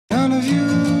of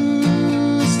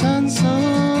you stands so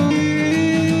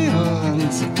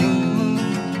once again.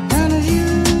 None of you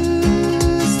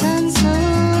stands so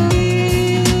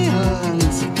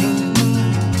once again.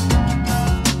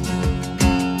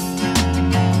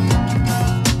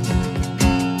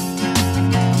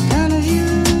 None of you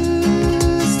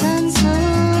stands so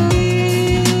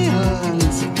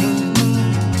once again.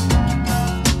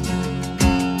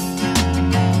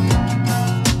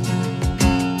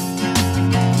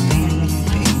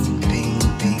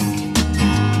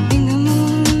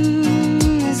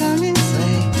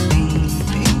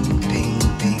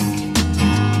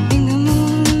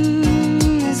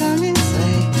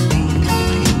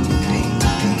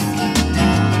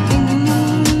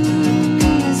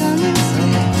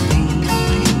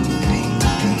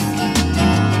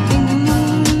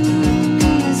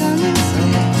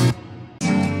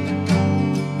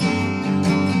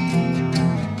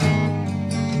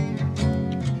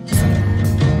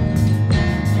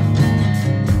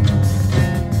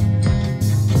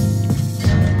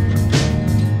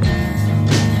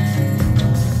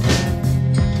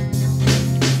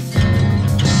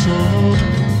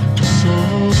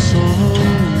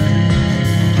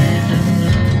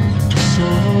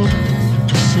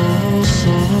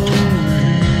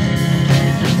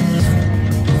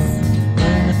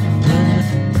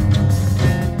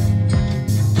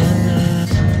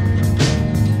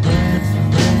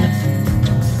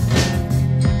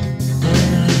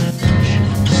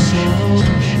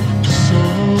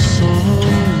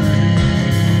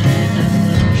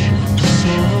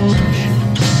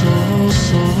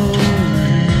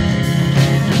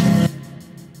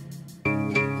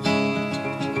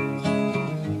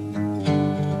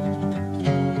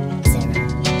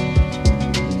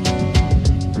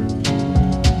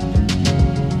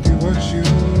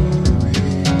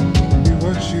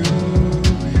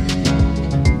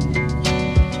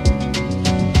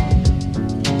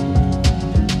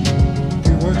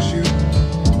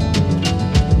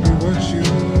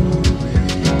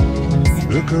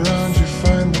 Look around, you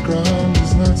find the ground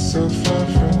is not so far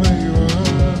from where you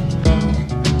are.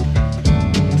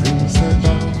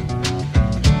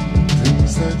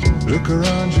 Things that look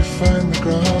around, you find the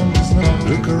ground is not.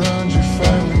 Look around.